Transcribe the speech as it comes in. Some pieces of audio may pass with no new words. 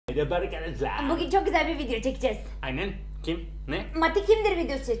Arkadaşlar. Bugün çok güzel bir video çekeceğiz. Aynen. Kim? Ne? Mati kimdir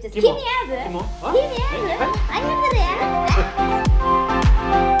videosu çekeceğiz. Kim Kim o? ya bu? Kim o? Ha? Kim ya Ne? bu? Hayırdır ya?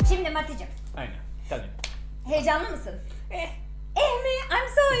 Şimdi Mati'cim, Aynen. Tabii. heyecanlı mısın? Mi? I'm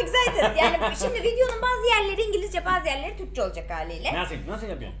so excited. Yani şimdi videonun bazı yerleri İngilizce, bazı yerleri Türkçe olacak haliyle. Nasıl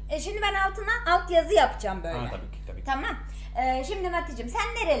yapıyorsun? Şimdi ben altına alt yazı yapacağım böyle. Ha, tabii ki. Tamam. Şimdi Mati'cim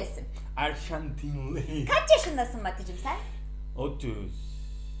sen nerelisin? Arjantinli. Kaç yaşındasın Mati'cim sen? 30.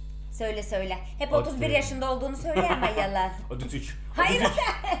 Söyle. Hep 31 yaşında olduğunu söyle ama yalan. 33. Hayır.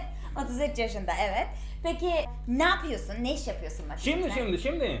 33 yaşında, evet. Peki ne yapıyorsun? Ne iş yapıyorsun Mati'cim sen?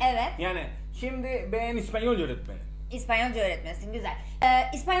 Şimdi. Evet. Yani şimdi ben İspanyol öğretmenim. İspanyolca öğretmenisin, güzel.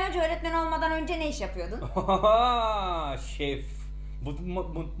 İspanyolca öğretmen olmadan önce ne iş yapıyordun? Şef.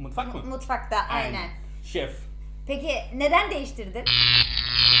 Mutfak mı? Mutfakta, aynen. Şef. Peki neden değiştirdin?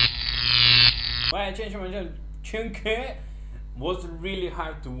 Çünkü was really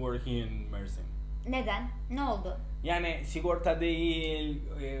hard to work here in Mersin. Neden? Ne oldu? Yani sigorta değil,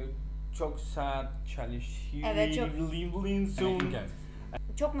 çok saat çalışıyor. Evet, çok.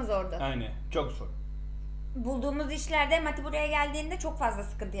 Çok mu zordu? Aynen, çok zor. Bulduğumuz işlerde Mati buraya geldiğinde çok fazla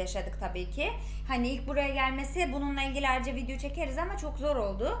sıkıntı yaşadık tabii ki. Hani ilk buraya gelmesi, bununla ilgili ayrıca video çekeriz ama çok zor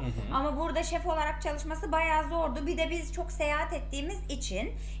oldu. Hı. Ama burada şef olarak çalışması bayağı zordu. Bir de biz çok seyahat ettiğimiz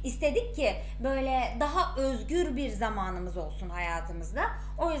için istedik ki böyle daha özgür bir zamanımız olsun hayatımızda.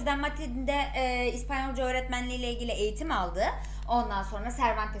 O yüzden Mati de İspanyolca öğretmenliği ile ilgili eğitim aldı. Ondan sonra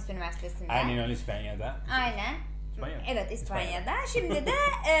Cervantes Üniversitesi'nde. Aynen öyle, İspanya'da. Aynen. İspanya. Evet, İspanya'da. Şimdi de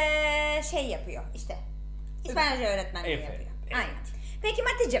şey yapıyor işte. İspanyolca öğretmenliği Evet. yapıyor. Aynen. Peki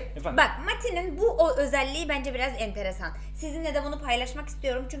Mati'cim, Efendim? bak Mati'nin bu özelliği bence biraz enteresan. Sizinle de bunu paylaşmak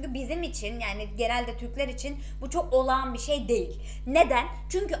istiyorum çünkü bizim için, yani genelde Türkler için bu çok olağan bir şey değil. Neden?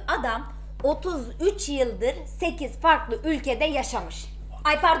 Çünkü adam 33 yıldır 8 farklı ülkede yaşamış.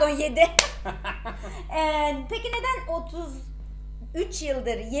 Ay pardon 7. Peki neden 33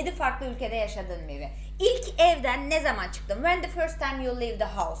 yıldır 7 farklı ülkede yaşadın Mivi? İlk evden ne zaman çıktın? When the first time you leave the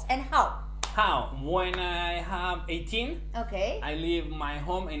house and how? How? When I have 18, Okay. I leave my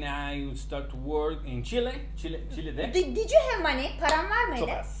home and I start to work in Chile'de. Did you have money? Paran var mıydı? Çok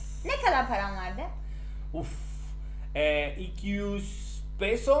az. Ne kadar paran vardı? 200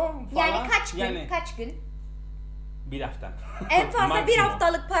 peso falan. Yani kaç gün? Yani Kaç gün? bir hafta. En fazla bir Maksimum.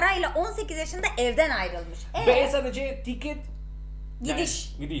 haftalık parayla 18 yaşında evden ayrılmış. Ve sadece ticket,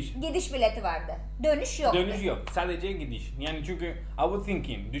 Gidiş. yani gidiş. Gidiş bileti vardı. Dönüş yok. Dönüş yok. Sadece gidiş. Yani çünkü I was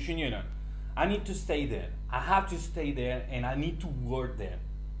thinking, düşünüyorum. I need to stay there. I have to stay there and I need to work there.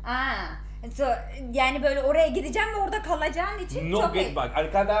 Yani böyle oraya gideceğim ve orada kalacağın için No çok get back.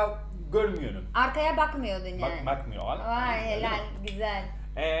 Arkada görmüyorum. Arkaya bakmıyordun yani. Bakmıyor. Vay helal, güzel.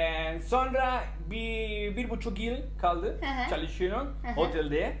 Sonra bir buçuk yıl kaldı. Hı hı. Çalışıyorum Hı hı.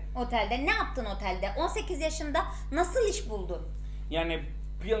 otelde. Otelde. Ne yaptın otelde? 18 yaşında nasıl iş buldun? Yani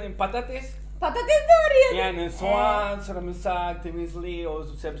peeling patates. Patates doğruyorsun. Yani soğan, sarımsak, temizliği, o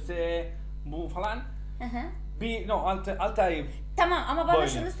sebze, bu falan. Hı hı. Altı ay. Tamam ama bana Böyle.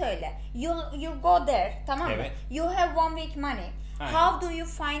 şunu söyle. You go there, tamam mı? Evet. You have 1 week money. Aynen. How do you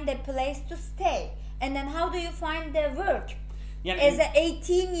find a place to stay? And then how do you find the work? Yani As a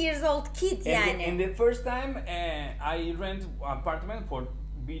 18 years old kid yani. in the first time I rent apartment for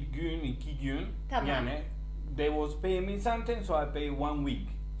bir gün, 2 gün. Tamam. Yani they was paying me something, so I pay 1 week.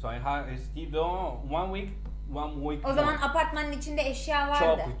 So I have still 1 week, 1 week. O zaman more. apartmanın içinde eşya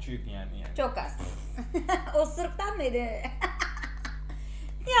vardı. Çok küçük yani. Çok az. Osuruktan mıydı?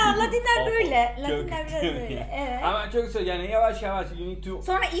 Ya Latinler böyle. Çok Latinler biraz kötü. böyle. Evet. Ama çok zor yani, yavaş you need to.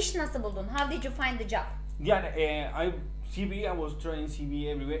 Sonra iş nasıl buldun? How did you find the job? Yani I was trying CV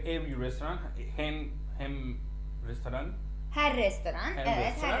everywhere, every restaurant, hem restoran. Her restoran.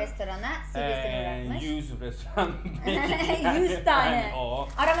 Evet, her restorana CV'sini bırakmış. 100 restoran. 100 tane. Yani o.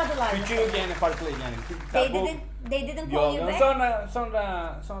 Aramadılar mı? Küçük yani, farklı yani. They didn't call you Yok, back? sonra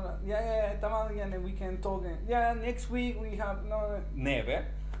tamam yani, we can talk. Yeah, next week we have never.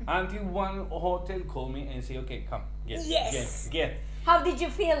 Until one hotel call me and say, okay, come, get. How did you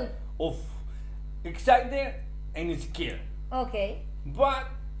feel? Excited and scared. Okay. But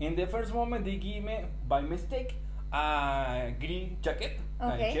in the first moment they give me by mistake a green jacket,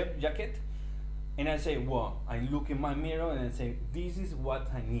 Okay. a chef jacket, and I say, wow, I look in my mirror and I say, this is what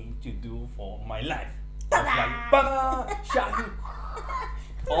I need to do for my life. I was like, bada, shine,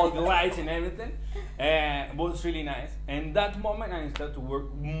 all the lights and everything. Was really nice. And that moment I started to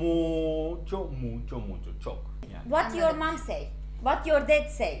work mucho. What your mom say? what your dad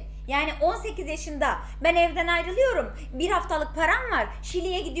say. Yani 18 yaşında ben evden ayrılıyorum, bir haftalık param var,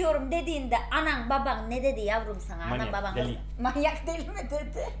 Şili'ye gidiyorum dediğinde anan baban ne dedi yavrum sana? Manyak, Anan baban deli. manyak deli mi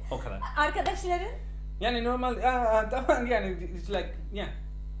dedi? O kadar. Arkadaşların? Yani normal, tamam yani it's like, yeah,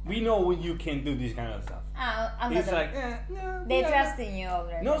 we know when you can do this kind of stuff. Anladım. It's like, no, They yeah, trust in you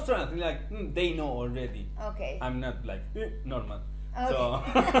already. no trust, like, they know already. Okay. I'm not like, normal. Okay. So,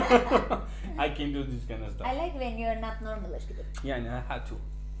 I can do this kind of stuff. I like when you're not normal. Yani I had to.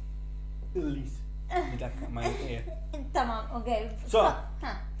 At least. Bir dakika, my hair. Tamam, okay.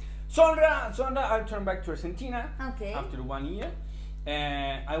 Sonra I turned back to Argentina. Okay. After 1 year.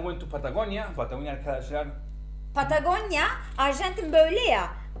 I went to Patagonia. Patagonia arkadaşlar. Patagonya, Arjantin böyle ya,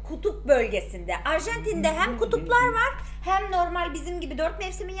 kutup bölgesinde. Arjantin'de hem kutuplar var, hem normal bizim gibi 4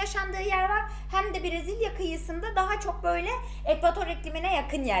 mevsimin yaşandığı yer var, hem de Brezilya kıyısında daha çok böyle ekvator iklimine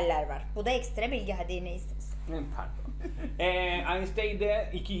yakın yerler var. Bu da ekstra bilgi, hadi iyisiniz. Pardon. I stayed there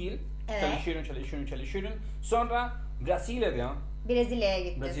 2 yıl. Evet. Çalışıyorum. Sonra Brezilya'da. Brezilya'ya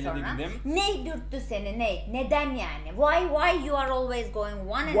gittin Brezilya'da sonra. gittim. Ne dürttü seni, ne? Neden yani? Why you are always going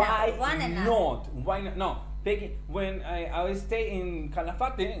one another? Why not? No. Peki, when I stay in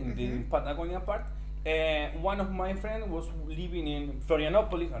Calafate, in the Patagonia part, one of my friends was living in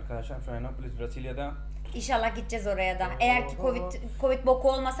Florianopolis. Arkadaşlar Florianopolis, Brezilya'da. İnşallah gideceğiz oraya da. Eğer ki Covid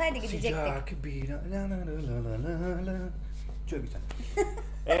boku olmasaydı gidecektik. Sıcak bir çok güzel.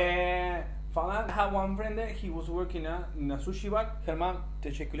 Falan, I had one friend there, he was working in a sushi bar. Herman,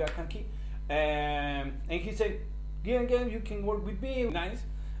 teşekkürler kanki. And he said, yeah, you can work with me, nice.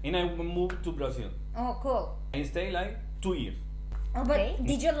 And I moved to Brazil. Oh, cool. I stayed like 2 years. Okay. But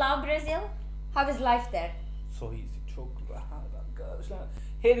did you love Brazil? How is life there? So easy, çok rahat arkadaşlar.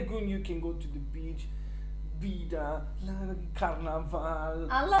 Her gün you can go to the beach, vida, karnaval.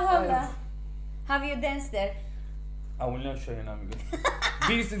 Allah. Have you danced there? I will not show you now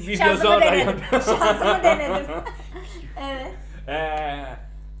because this video Şansımı denedim. sonra. Şansımı denedim. Evet.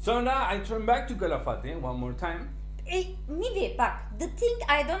 Sonra I turned back to Calafate one more time. Mivi bak, the thing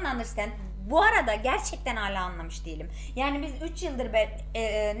I don't understand. Bu arada gerçekten hala anlamış değilim. Yani biz 3 yıldır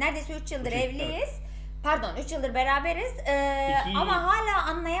neredeyse 3 yıldır evliyiz. Evet. Pardon, 3 yıldır beraberiz. Ama hala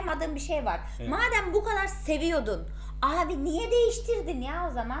anlayamadığım bir şey var. Evet. Madem bu kadar seviyordun, abi niye değiştirdin ya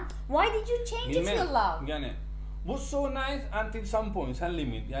o zaman? Why did you change if you love? Yani was so nice until some point, some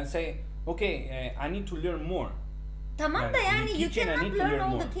limit. Yani say, okay, I need to learn more. Tamam da yani you cannot learn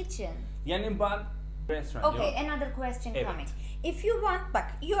all the kitchen. Yani but restaurant. Okay, another question coming. If you want,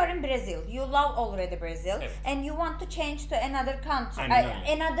 bak, you are in Brazil, you love already Brazil, and you want to change to another country,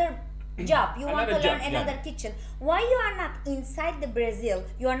 another job, you want to learn another kitchen. Why you are not inside the Brazil?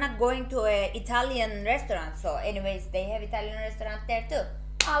 You are not going to a Italian restaurant. So, anyways, they have Italian restaurant there too.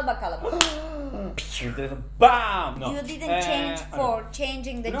 Al bakalım. Bam! No. You didn't change for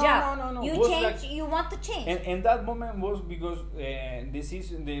changing the job. No. You change. Like, you want to change. And that moment was because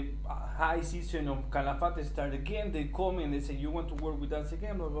the high season of Calafate started again. They call me and they say you want to work with us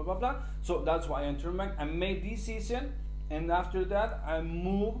again, blah blah blah blah. So that's why I turned back. I made this season, and after that I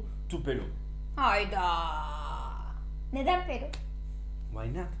moved to Peru. Hayda. Neden Peru? Why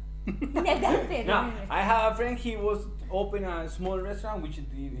not? Neden Peru? Now, I have a friend, he was open a small restaurant, which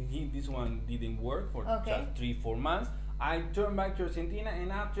this one didn't work for just 3-4 months. I turned back to Argentina,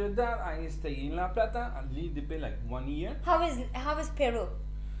 and after that I stayed in La Plata, a little bit like 1 year. How is Peru?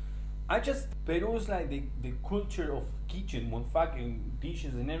 Peru is like the culture of kitchen, when fucking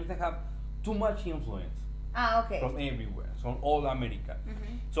dishes and everything have too much influence. Okay. From everywhere, from all America.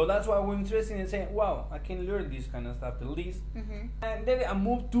 So that's why we're interested in saying, wow, I can learn this kind of stuff at least. And then I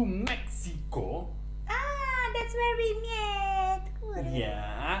moved to Mexico. That's where we met.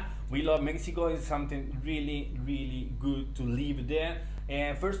 Yeah, we love Mexico. It's something really, really good to live there.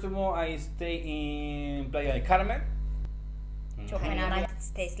 And first of all, I stay in Playa del Carmen. Çok önemli. United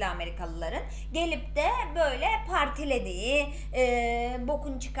States'li Amerikalıların gelip de böyle partilediği,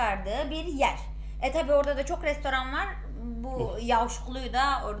 bokun çıkardığı bir yer. Tabi orada da çok restoran var. Bu yavşukluyu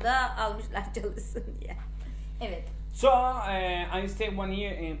da orada almışlar çalışsın diye. Evet. So I stayed 1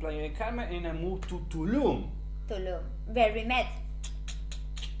 year in Playa del Carmen and I moved to Tulum. Where we met.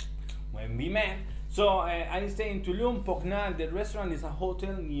 When we met. So I stay in Tulum. Pocna, the restaurant is a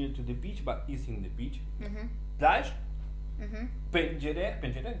hotel near to the beach, but it's in the beach. Plage. Pencere.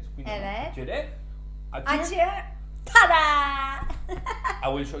 Evet. Pencere. Açıyor. Tada! I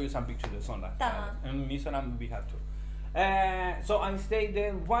will show you some pictures on that. Tamam. And Mizoram we have to. So I stayed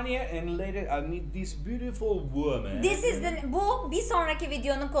there 1 year and later I meet this beautiful woman. Bu bir sonraki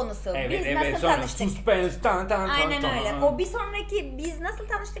videonun konusu. Evet, Biz nasıl sonra tanıştık? suspense, Aynen öyle. O bir sonraki biz nasıl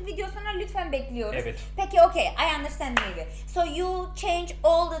tanıştık videosuna lütfen bekliyoruz. Evet. Peki okay, I understand maybe. So you change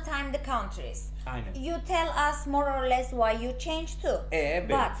all the time the countries. Aynen. You tell us more or less why you changed too. Evet.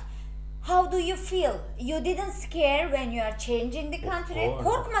 But how do you feel? You didn't scare when you are changing the country. Of course.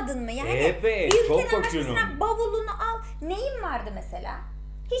 Korkmadın mı? Yani Evet, bir çok ülkeden korkuyorum. başkasına bavulunu al. Neyin vardı mesela?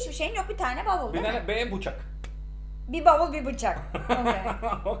 Hiçbir şeyin yok, bir tane bavul Bir değil mi? tane B bıçak. Bir bavul, bir bıçak. Okay.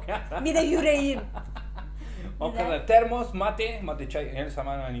 O kadar. Bir de yüreğin. O Güzel. kadar. Termos, mate çay her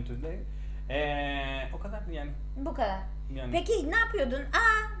zaman aynı türde. O kadar yani. Bu kadar. Yani. Peki ne yapıyordun?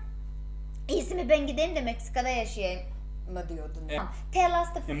 İyisi mi ben gideyim de Meksika'da yaşayayım mı diyordun? Tell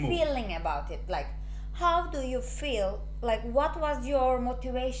us the feeling about it. Like, how do you feel? Like, what was your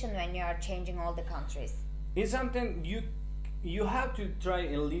motivation when you are changing all the countries? It's something you have to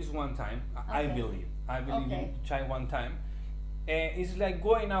try at least one time. I Okay. believe Okay. you try one time. It's like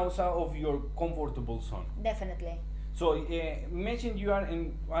going outside of your comfortable zone. Definitely. So imagine you are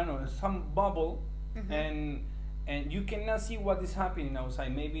in, I don't know, some bubble, and you cannot see what is happening outside.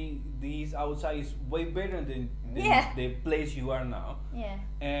 Maybe this outside is way better than Yeah. the place you are now.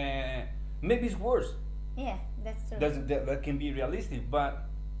 Yeah. Maybe it's worse. Yeah, that's true. That can be realistic, but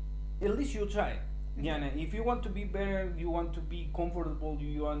at least you try. Yani, if you want to be better, you want to be comfortable,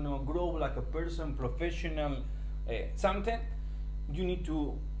 you want to grow like a person, professional, something, you need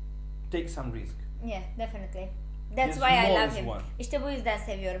to take some risk. Yeah, definitely. That's The why I love smallest him. one. İşte bu yüzden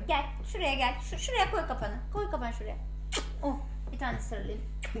seviyorum. Gel, şuraya gel. Şuraya koy kafanı. Koy kafanı şuraya. Oh, bir tane sarılayım.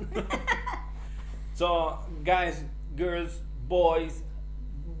 So, guys, girls, boys,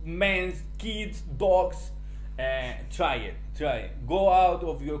 men, kids, dogs, try it. Go out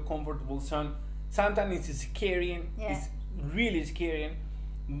of your comfortable zone. Sometimes it's scary, Yeah. it's really scary,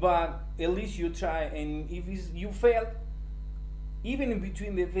 but at least you try. And if you fail, even in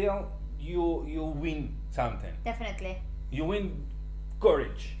between the fail, you win something. Definitely. You win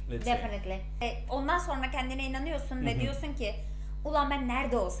courage, let's say. Definitely. Ondan sonra kendine inanıyorsun ve diyorsun ki ulan ben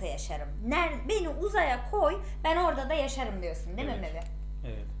nerede olsa yaşarım. Beni uzaya koy, ben orada da yaşarım diyorsun, değil mi Evet. Mevi?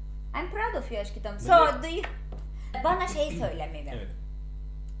 Evet. I'm proud of you aşkım. Evet. So do you... Bana şey söyle Mevi. Evet.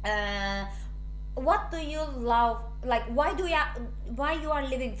 What do you love? Like why you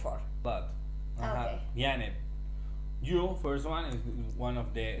are living for? But Okay. yani, you first one is one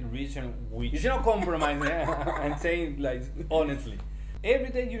of the reason it's not compromising. I'm saying like honestly.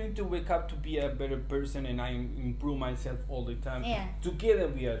 Every day you need to wake up to be a better person, and I improve myself all the time. Yeah. Together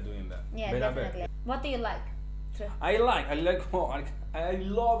we are doing that. Yeah, Beraber. definitely. What do you like? I like I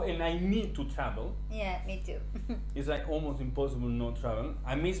love and I need to travel. Yeah, me too. It's like almost impossible not travel.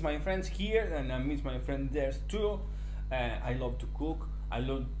 I miss my friends here and I miss my friends there too. I love to cook. I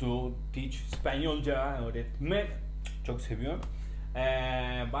love to teach İspanyolca, öğretmek. Çok seviyorum.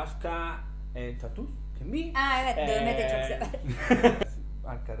 Başka tattoos can be. Evet, dövme de çok sever.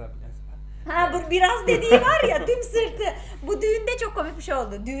 Arkada biraz. Bu biraz dediği var ya, tüm sırtı. Bu düğünde çok komik bir şey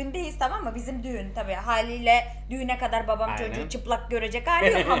oldu. Düğündeyiz, tamam mı? Bizim düğün tabii, haliyle düğüne kadar babam Aynen. çocuğu çıplak görecek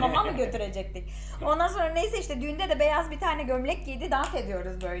hali yok, hamama mı götürecektik? Ondan sonra neyse işte düğünde de beyaz bir tane gömlek giydi, dans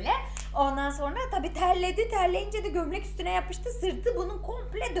ediyoruz böyle. Ondan sonra tabii terleyince de gömlek üstüne yapıştı, sırtı bunun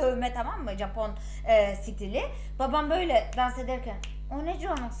komple dövme, tamam mı? Japon stili. Babam böyle dans ederken o ne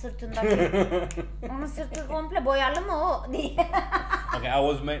onun sırtındaki? Onun sırtı komple boyalı mı o diye. Okay,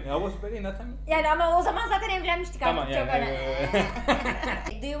 I was very nothing. Yani ama o zaman zaten evlenmiştik artık, Tamam, çok yani,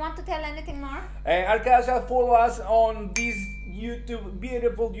 önemli. Do you want to tell anything more? Arkadaşlar, follow us on this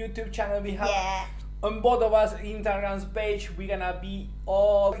beautiful YouTube channel we have. Yeah. On both of us Instagram page, we're gonna be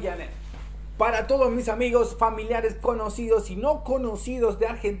all, yani, para todos mis amigos, familiares, conocidos y no conocidos de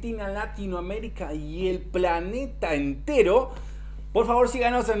Argentina, Latinoamérica y el planeta entero. Por favor,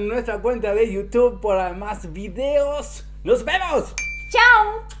 síganos en nuestra cuenta de YouTube para más videos. ¡Nos vemos!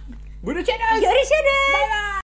 Ciao. ¡Görüşürüz! Görüşürüz. Bye bye.